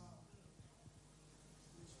problems.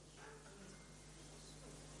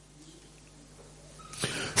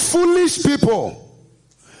 Foolish people,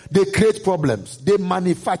 they create problems. They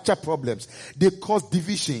manufacture problems. They cause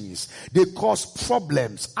divisions. They cause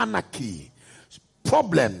problems, anarchy,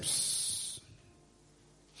 problems.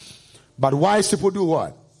 But wise people do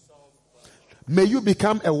what? May you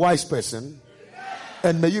become a wise person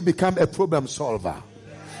and may you become a problem solver.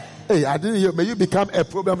 Hey, I didn't hear. May you become a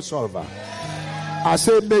problem solver. I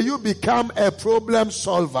say, may you become a problem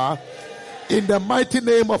solver in the mighty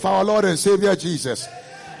name of our Lord and Savior Jesus.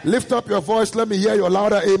 Lift up your voice. Let me hear your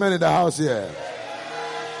louder amen in the house here.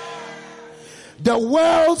 The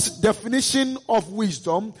world's definition of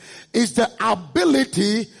wisdom is the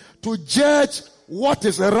ability to judge what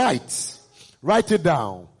is right. Write it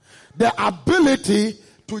down. The ability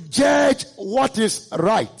to judge what is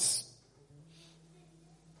right.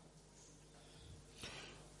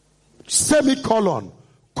 Semicolon,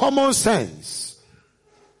 common sense.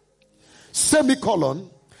 Semicolon,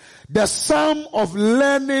 the sum of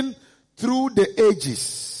learning through the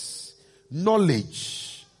ages.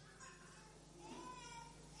 Knowledge.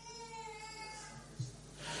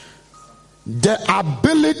 The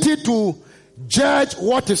ability to judge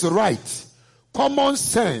what is right. Common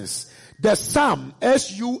sense. The sum,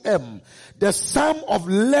 S-U-M, the sum of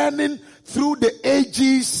learning through the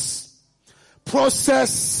ages,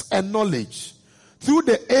 process and knowledge. Through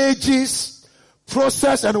the ages,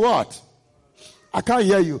 process and what? I can't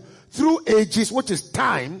hear you. Through ages, which is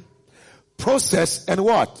time, process and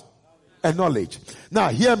what? And knowledge. Now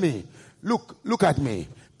hear me. Look at me.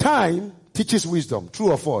 Time teaches wisdom.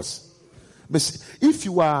 True or false? If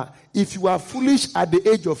you are foolish at the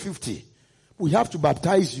age of 50, we have to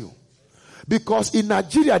baptize you. Because in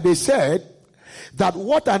Nigeria they said that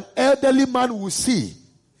what an elderly man will see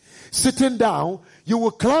sitting down, you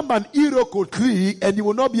will climb an iroko tree and you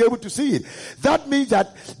will not be able to see it. That means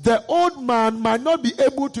that the old man might not be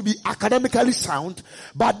able to be academically sound,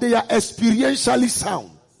 but they are experientially sound.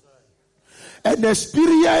 And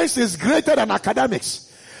experience is greater than academics.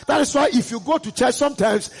 That is why if you go to church,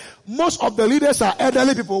 sometimes most of the leaders are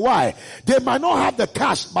elderly people. Why? They might not have the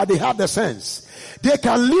cash, but they have the sense. They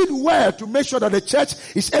can lead well to make sure that the church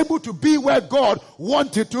is able to be where God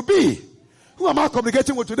wants it to be. Who am I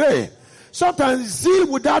communicating with today? Sometimes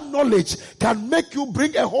zeal without knowledge can make you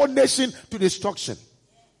bring a whole nation to destruction.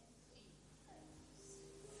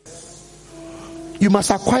 You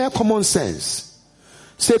must acquire common sense.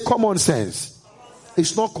 Say common sense.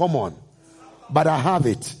 It's not common, but I have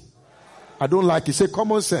it. I don't like it. Say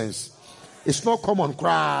common sense. It's not common,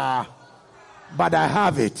 but I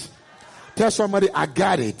have it. Tell somebody, I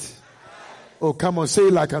got it. Oh, come on, say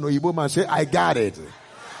it like an Oyibo man. Say, I got it.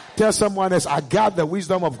 Tell someone else, I got the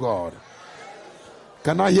wisdom of God.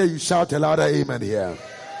 Can I hear you shout a louder amen here?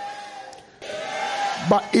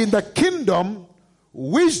 But in the kingdom,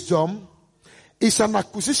 wisdom is an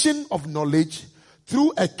acquisition of knowledge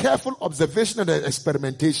through a careful observation and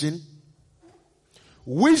experimentation.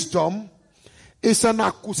 Wisdom is an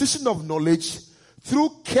acquisition of knowledge through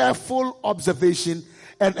careful observation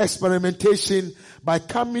and experimentation by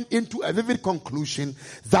coming into a vivid conclusion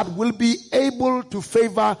that will be able to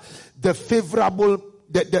favor the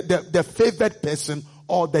favored person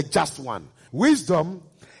or the just one. Wisdom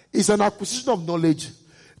is an acquisition of knowledge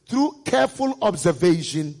through careful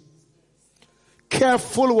observation.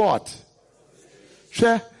 Careful what?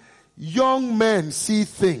 Young men see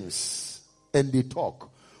things and they talk.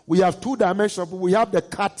 We have two dimensions. We have the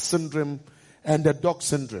cat syndrome and the dog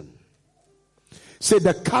syndrome. Say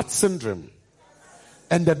the cat syndrome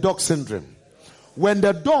and the dog syndrome. When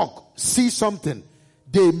the dog sees something,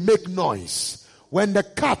 they make noise. When the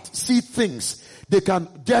cat see things, they can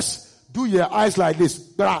just do your eyes like this,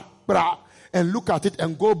 brah, brah, and look at it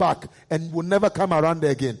and go back and will never come around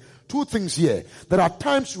there again. Two things here. There are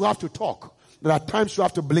times you have to talk. There are times you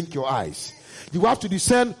have to blink your eyes. You have to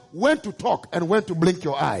discern when to talk and when to blink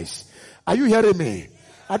your eyes. Are you hearing me?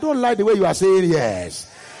 I don't like the way you are saying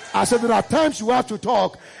yes. I said there are times you have to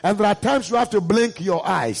talk and there are times you have to blink your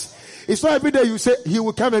eyes. It's not every day you say, he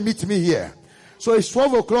will come and meet me here. So it's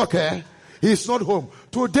 12 o'clock, he's not home.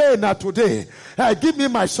 Today, not today. Give me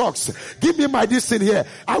my socks. Give me my this thing here.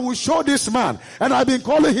 I will show this man. And I've been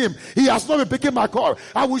calling him. He has not been picking my call.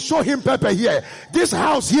 I will show him pepper here. This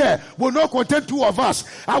house here will not contain two of us.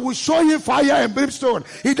 I will show him fire and brimstone.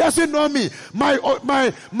 He doesn't know me. My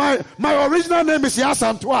original name is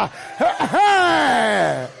Yasantua.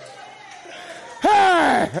 Hey!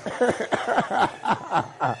 Hey!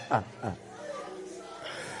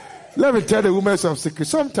 Let me tell the women some secret.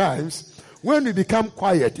 Sometimes, when we become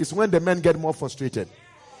quiet, is when the men get more frustrated.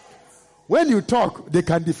 When you talk, they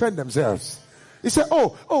can defend themselves. He said,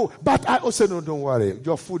 but I also no, don't worry.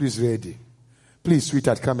 Your food is ready. Please,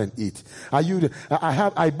 sweetheart, come and eat.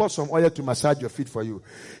 I bought some oil to massage your feet for you.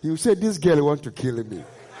 You say, this girl want to kill me.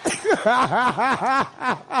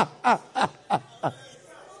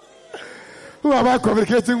 Who am I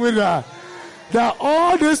communicating with her? That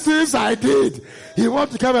all these things I did, he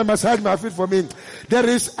wants to come and massage my feet for me.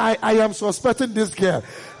 I am suspecting this girl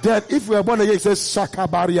that if we are born again, it says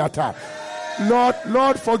Shakabariata.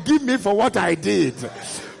 Lord, forgive me for what I did.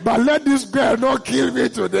 But let this girl not kill me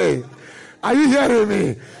today. Are you hearing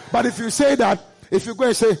me? But if you say that, if you go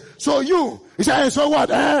and say, so you say, so what?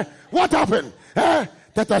 What happened?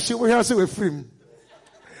 That she will say with free.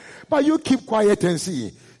 But you keep quiet and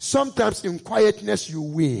see. Sometimes in quietness you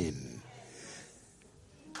win.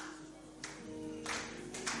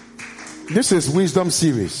 This is Wisdom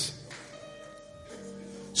Series.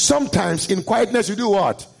 Sometimes in quietness you do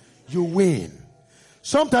what? You win.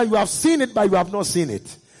 Sometimes you have seen it but you have not seen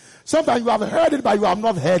it. Sometimes you have heard it but you have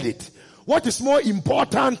not heard it. What is more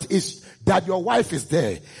important is that your wife is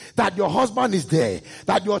there, that your husband is there,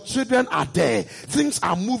 that your children are there. Things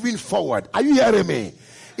are moving forward. Are you hearing me?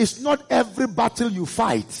 It's not every battle you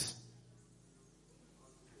fight.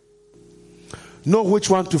 Know which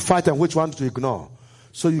one to fight and which one to ignore.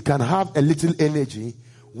 So you can have a little energy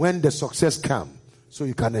when the success comes. So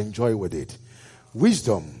you can enjoy with it.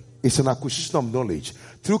 Wisdom is an acquisition of knowledge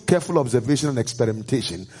through careful observation and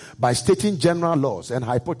experimentation by stating general laws and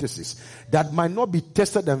hypotheses that might not be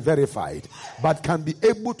tested and verified, but can be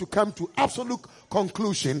able to come to absolute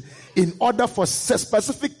conclusion in order for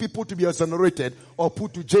specific people to be exonerated or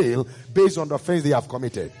put to jail based on the offense they have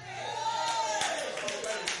committed.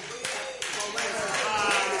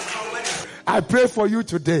 I pray for you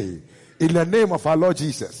today in the name of our Lord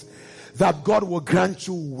Jesus that God will grant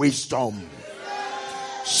you wisdom.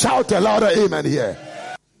 Shout a louder amen here.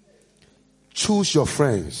 Choose your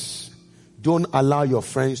friends. Don't allow your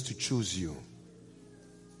friends to choose you.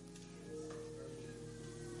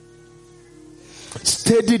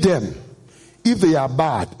 Steady them. If they are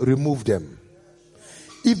bad, remove them.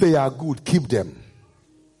 If they are good, keep them.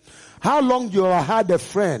 How long you have had a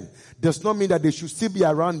friend does not mean that they should still be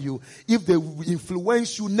around you. If they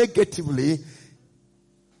influence you negatively,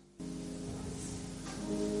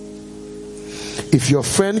 if your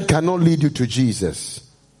friend cannot lead you to Jesus,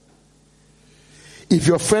 if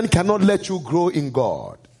your friend cannot let you grow in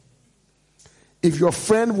God, If your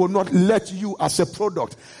friend will not let you as a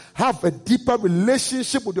product have a deeper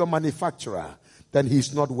relationship with your manufacturer, then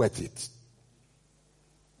he's not worth it.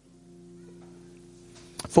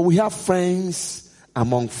 For we have friends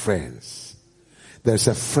among friends. There's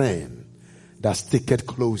a friend that sticketh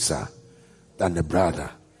closer than a brother.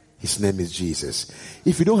 His name is Jesus.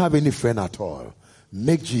 If you don't have any friend at all,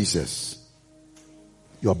 make Jesus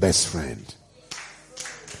your best friend.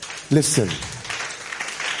 Listen.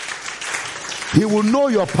 He will know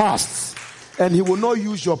your past, and he will not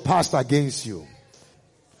use your past against you.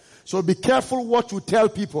 So be careful what you tell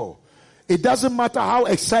people. It doesn't matter how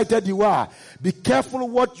excited you are. Be careful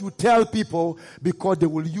what you tell people, because they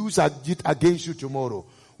will use it against you tomorrow.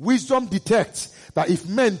 Wisdom detects that if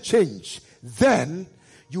men change, then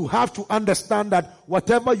you have to understand that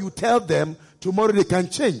whatever you tell them, tomorrow they can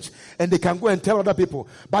change. And they can go and tell other people.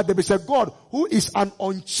 But there is a God who is an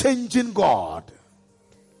unchanging God.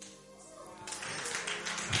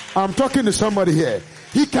 I'm talking to somebody here.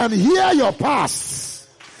 He can hear your past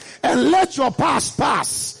and let your past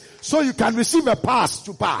pass, so you can receive a pass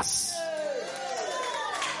to pass.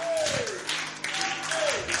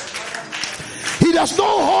 He does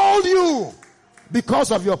not hold you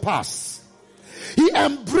because of your past. He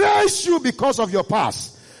embraces you because of your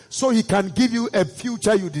past, so he can give you a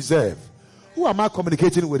future you deserve. Who am I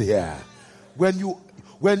communicating with here? When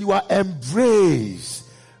you are embraced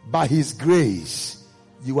by his grace,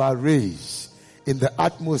 you are raised in the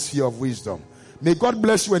atmosphere of wisdom. May God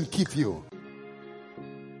bless you and keep you.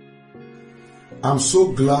 I'm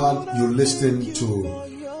so glad you listened to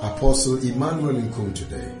Apostle Emmanuel Nkum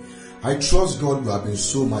today. I trust God you have been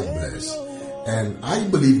so much blessed. And I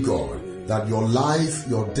believe, God, that your life,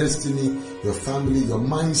 your destiny, your family, your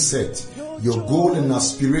mindset, your goal and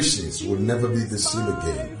aspirations will never be the same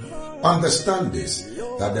again. Understand this,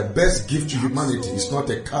 that the best gift to humanity is not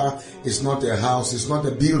a car, it's not a house, it's not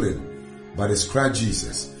a building, but it's Christ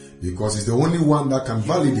Jesus, because it's the only one that can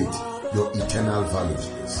validate your eternal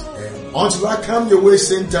values. And until I come your way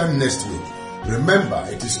same time next week, remember,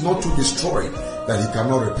 it is not too destroyed that he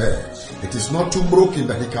cannot repair. It is not too broken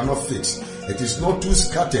that he cannot fix. It is not too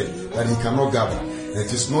scattered that he cannot gather. And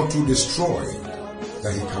it is not too destroyed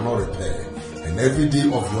that he cannot repair. And every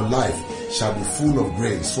day of your life shall be full of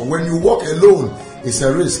grace. For when you walk alone, it's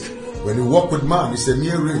a risk. When you walk with man, it's a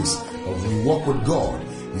mere race. But when you walk with God,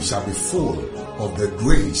 you shall be full of the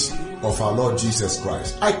grace of our Lord Jesus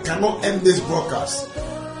Christ. I cannot end this broadcast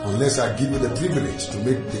unless I give you the privilege to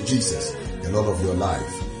make the Jesus the Lord of your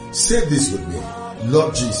life. Say this with me.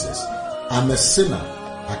 Lord Jesus, I'm a sinner.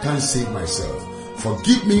 I can't save myself.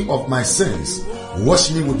 Forgive me of my sins.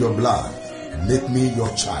 Wash me with your blood and make me your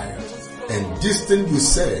child. And this thing you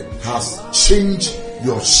said has changed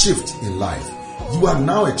your shift in life. You are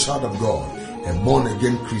now a child of God, a born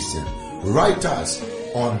again Christian. Write us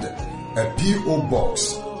on a P.O.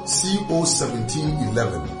 Box CO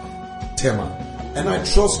 1711 Tema. And I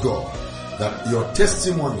trust God that your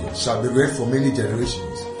testimony shall be read for many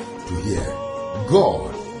generations to hear.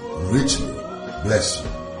 God richly bless you.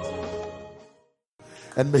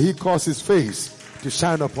 And may he cause his face to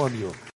shine upon you.